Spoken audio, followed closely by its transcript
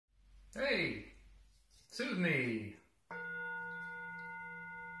Hey, soothe me.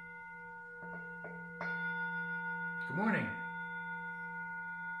 Good morning.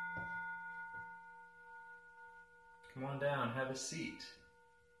 Come on down, have a seat.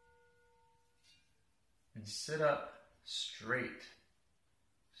 And sit up straight,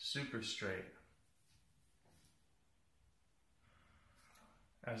 super straight.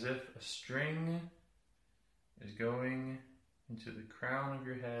 As if a string is going into the crown of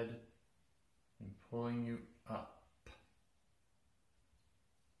your head and pulling you up.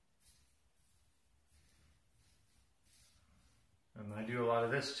 And I do a lot of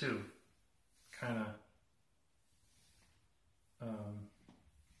this too, kind of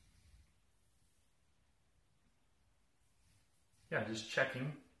just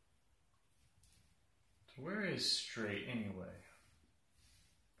checking. So where is straight anyway?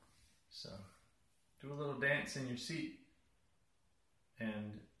 So do a little dance in your seat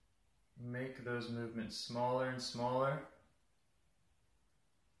and make those movements smaller and smaller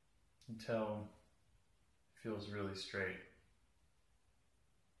until it feels really straight.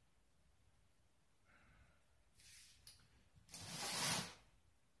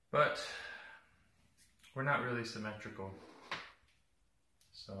 But we're not really symmetrical,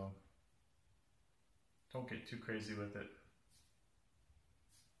 so don't get too crazy with it.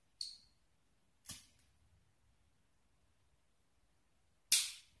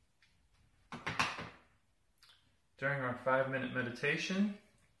 During our 5-minute meditation,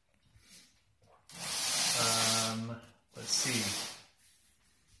 let's see.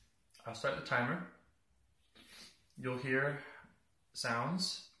 I'll start the timer. You'll hear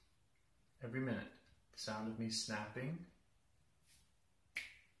sounds every minute. The sound of me snapping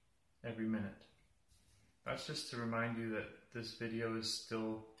every minute. That's just to remind you that this video is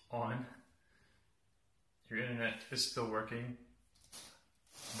still on. Your internet is still working.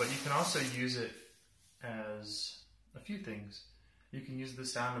 But you can also use it as a few things. You can use the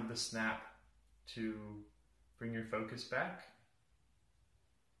sound of the snap to bring your focus back.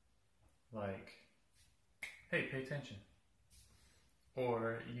 Like, hey, pay attention.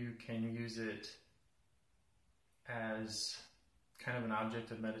 Or you can use it as kind of an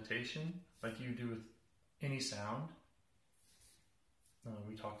object of meditation, like you do with any sound.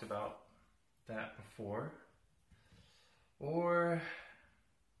 We talked about that before. Or,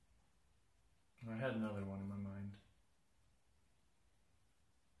 I had another one in my mind.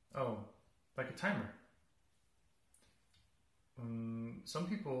 Oh, like a timer. Some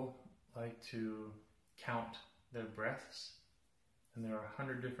people like to count their breaths, and there are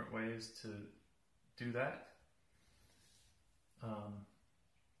 100 different ways to do that.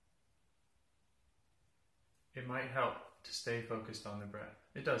 It might help to stay focused on the breath.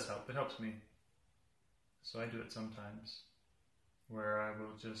 It does help. It helps me. So I do it sometimes, where I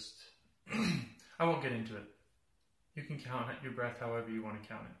will just, I won't get into it. You can count your breath however you want to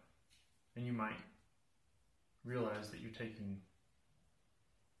count it. And you might realize that you're taking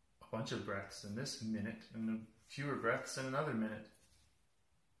a bunch of breaths in this minute and fewer breaths in another minute.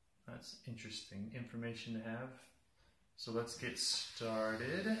 That's interesting information to have. So let's get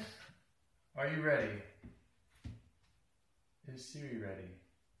started. Are you ready? Is Siri ready?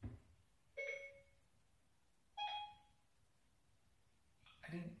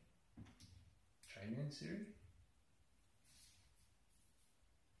 I didn't. Try again, Siri.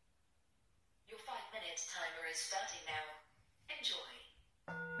 Your 5-minute timer is starting now. Enjoy.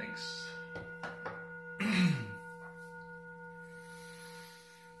 Thanks.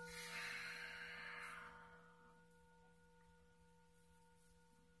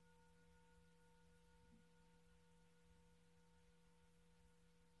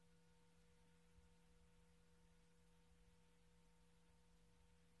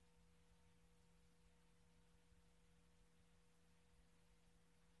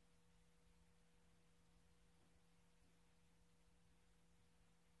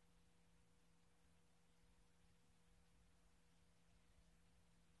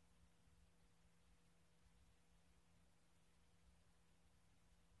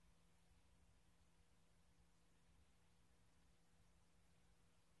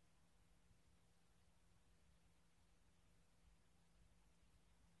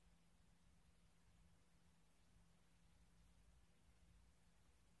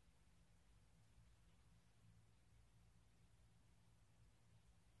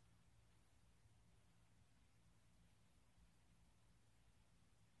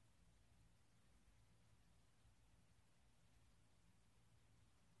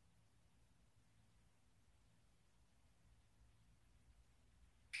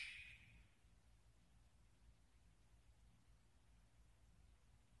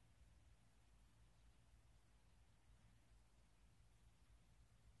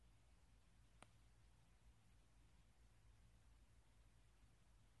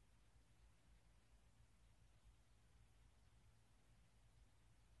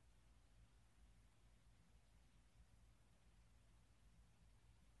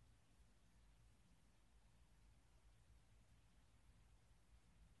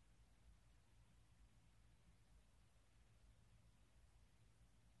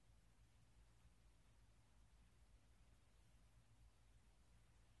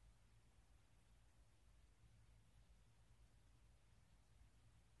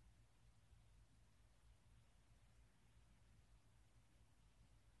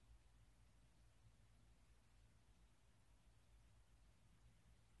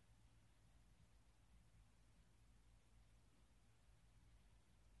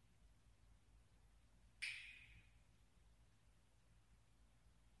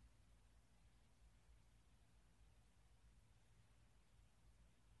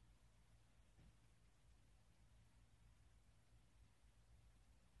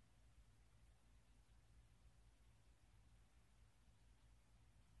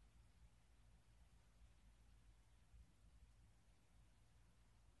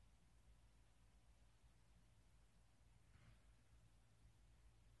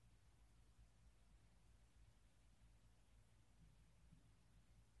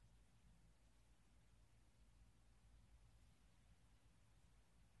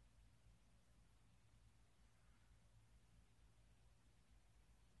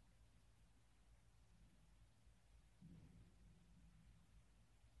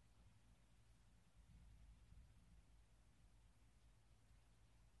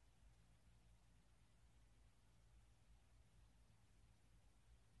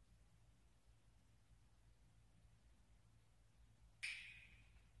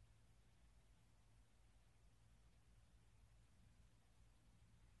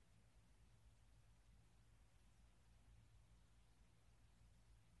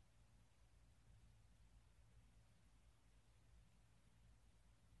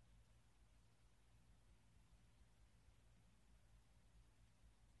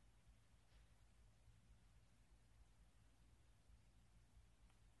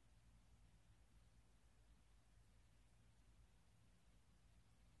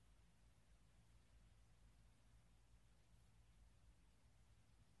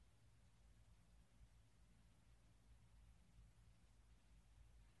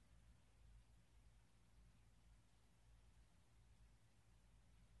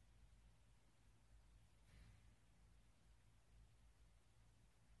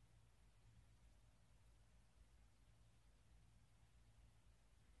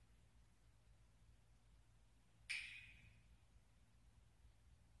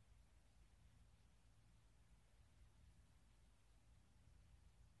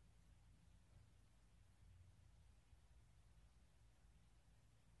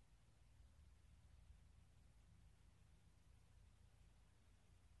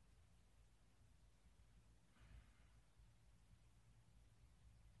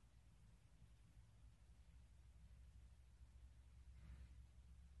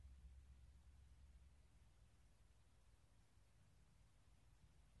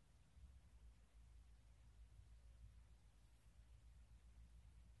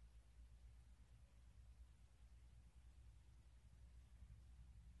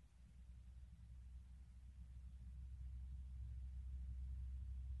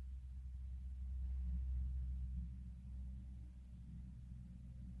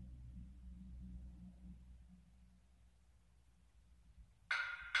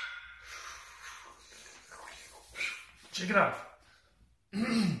 Shake it off. Take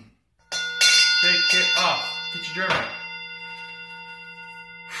it off. Get your journal.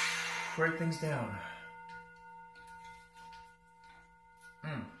 Write things down.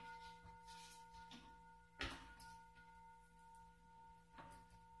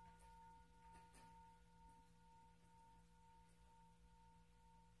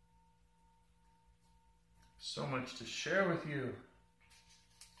 So much to share with you.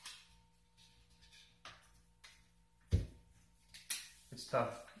 It's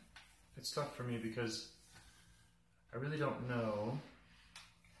tough. It's tough for me because I really don't know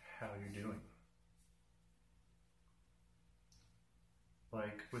how you're doing.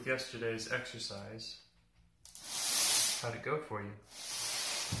 Like with yesterday's exercise, how'd it go for you?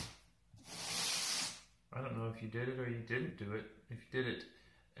 I don't know if you did it or you didn't do it. If you did it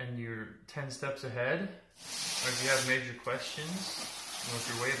and you're 10 steps ahead, or if you have major questions, or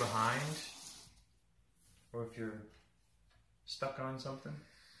if you're way behind, or if you're stuck on something.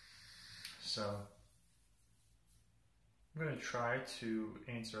 So I'm going to try to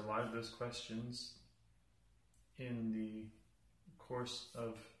answer a lot of those questions in the course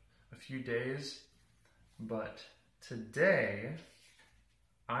of a few days, but today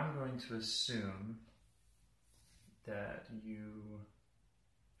I'm going to assume that you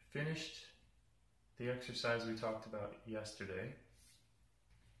finished the exercise we talked about yesterday.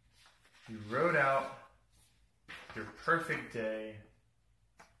 You wrote out your perfect day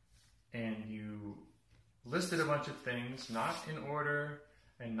and you listed a bunch of things, not in order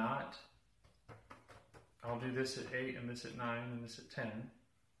and not I'll do this at 8 and this at 9 and this at 10,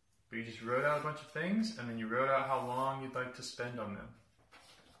 but you just wrote out a bunch of things and then you wrote out how long you'd like to spend on them.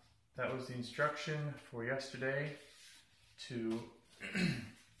 That was the instruction for yesterday to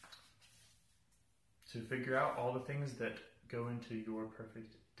figure out all the things that go into your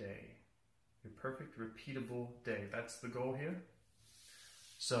perfect day. Your perfect, repeatable day. That's the goal here.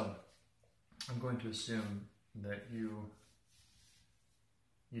 So, I'm going to assume that you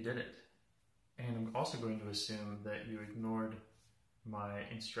did it. And I'm also going to assume that you ignored my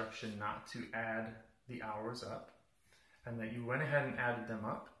instruction not to add the hours up, and that you went ahead and added them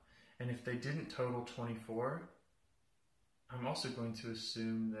up. And if they didn't total 24, I'm also going to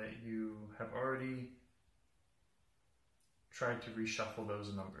assume that you have already tried to reshuffle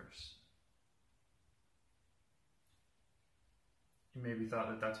those numbers. You maybe thought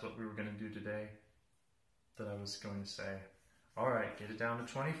that that's what we were going to do today, that I was going to say, all right, get it down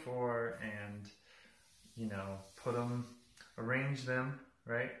to 24 and, put them, arrange them,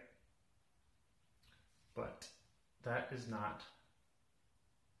 right? But that is not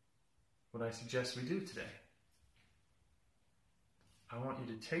what I suggest we do today. I want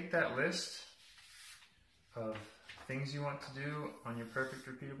you to take that list of things you want to do on your perfect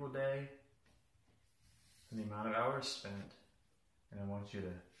repeatable day and the amount of hours spent, and I want you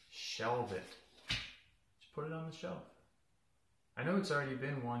to shelve it. Just put it on the shelf. I know it's already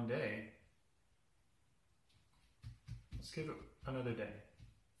been one day. Let's give it another day.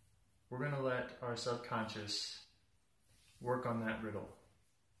 We're going to let our subconscious work on that riddle.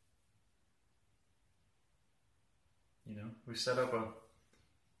 We've set up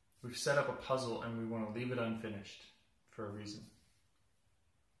a puzzle and we want to leave it unfinished for a reason.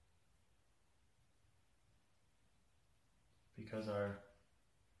 Because our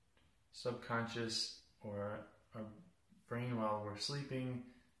subconscious or our brain while we're sleeping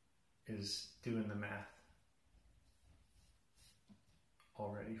is doing the math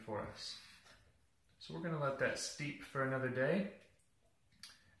already for us. So we're going to let that steep for another day.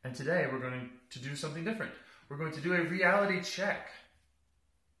 And today we're going to do something different. We're going to do a reality check.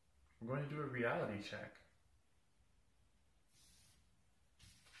 We're going to do a reality check.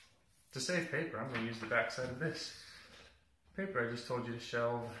 To save paper, I'm going to use the back side of this paper I just told you to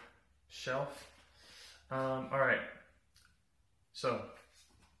shelf. All right. So,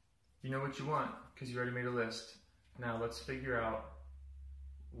 you know what you want because you already made a list. Now let's figure out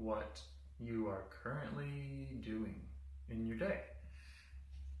what you are currently doing in your day.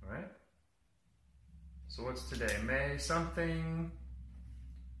 All right? So what's today? May something.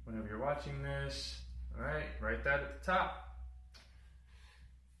 Whenever you're watching this, all right, write that at the top.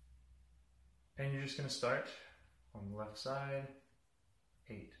 And you're just going to start on the left side,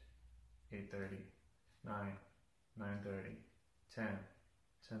 8, 8:30, 9, 9:30, 10,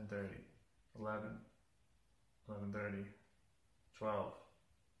 10:30, 11, 11:30, 12,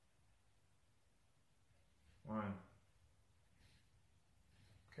 1.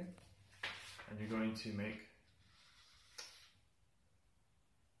 Okay? And you're going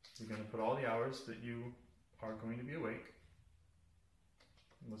to put all the hours that you are going to be awake.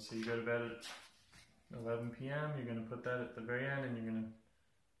 Let's say you go to bed at 11 p.m. You're going to put that at the very end, and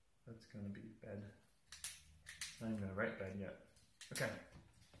that's going to be bed. I'm not even going to write bed yet. Okay.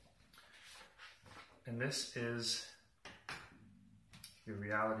 And this is your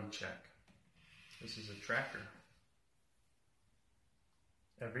reality check. This is a tracker.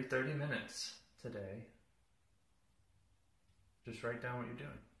 Every 30 minutes today, just write down what you're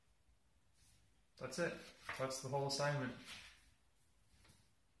doing. That's it. That's the whole assignment.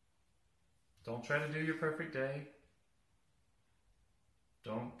 Don't try to do your perfect day.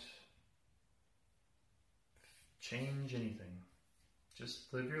 Don't change anything.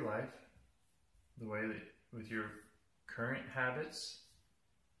 Just live your life the way that, with your current habits.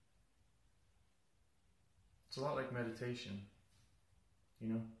 It's a lot like meditation, you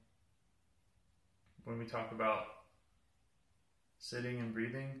know? When we talk about sitting and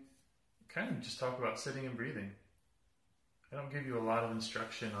breathing, kind of just talk about sitting and breathing. I don't give you a lot of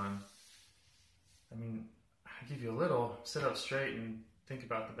instruction on, I give you a little, sit up straight and think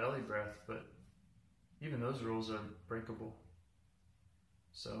about the belly breath, but even those rules are breakable.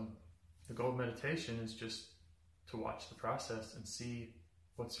 So the goal of meditation is just to watch the process and see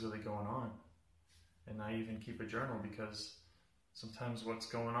what's really going on. And I even keep a journal because sometimes what's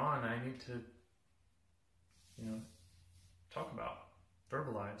going on I need to, talk about,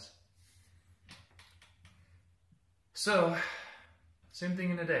 verbalize. So, same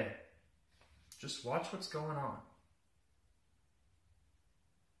thing in a day. Just watch what's going on.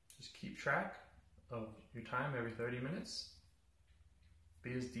 Just keep track of your time every 30 minutes.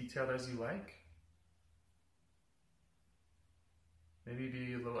 Be as detailed as you like. Maybe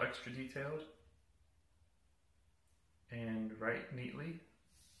be a little extra detailed. And write neatly,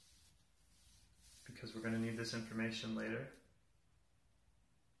 because we're going to need this information later.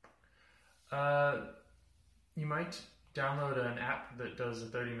 You might download an app that does a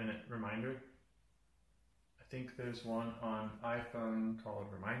 30-minute reminder. I think there's one on iPhone called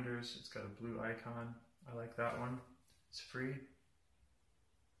Reminders. It's got a blue icon. I like that one. It's free.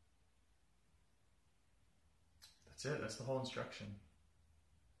 That's it. That's the whole instruction.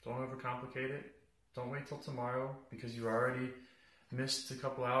 Don't overcomplicate it. Don't wait till tomorrow because you already missed a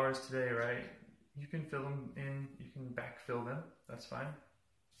couple hours today, right? You can fill them in. You can backfill them. That's fine.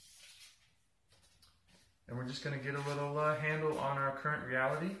 And we're just going to get a little handle on our current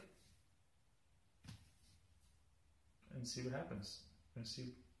reality and see what happens. And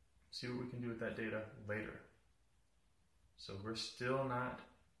see what we can do with that data later. So we're still not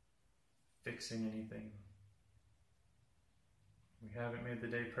fixing anything. We haven't made the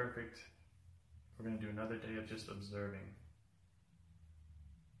day perfect. We're going to do another day of just observing.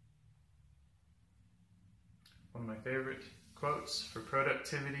 One of my favorite quotes for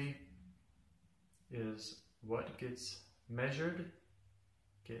productivity is, "What gets measured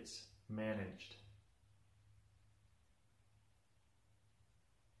gets managed."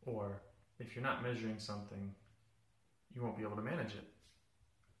 Or, if you're not measuring something, you won't be able to manage it.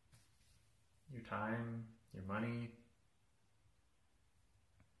 Your time, your money,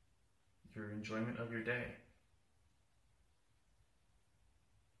 your enjoyment of your day.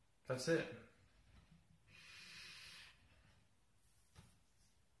 That's it.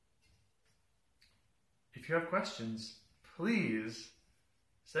 If you have questions, please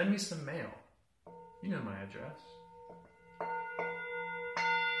send me some mail. You know my address.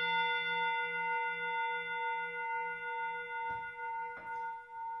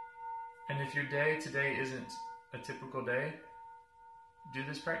 And if your day today isn't a typical day, do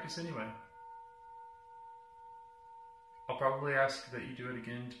this practice anyway. I'll probably ask that you do it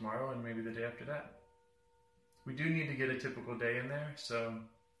again tomorrow and maybe the day after that. We do need to get a typical day in there, so,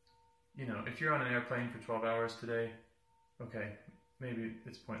 if you're on an airplane for 12 hours today, okay, maybe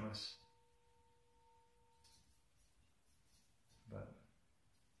it's pointless. But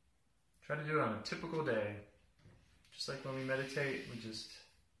try to do it on a typical day. Just like when we meditate, we just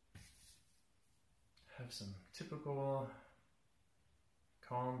have some typical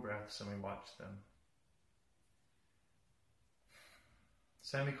calm breaths and we watch them.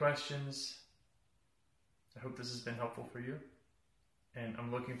 Send me questions. I hope this has been helpful for you. And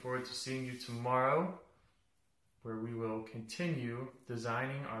I'm looking forward to seeing you tomorrow, where we will continue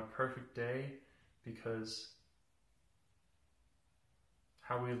designing our perfect day, because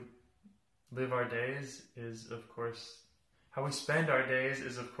how we live our days is, of course, how we spend our days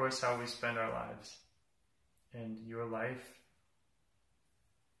is, of course, how we spend our lives. And your life,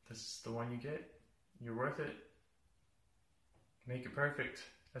 this is the one you get. You're worth it. Make it perfect.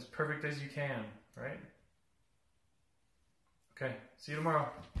 As perfect as you can, right? Okay, see you tomorrow.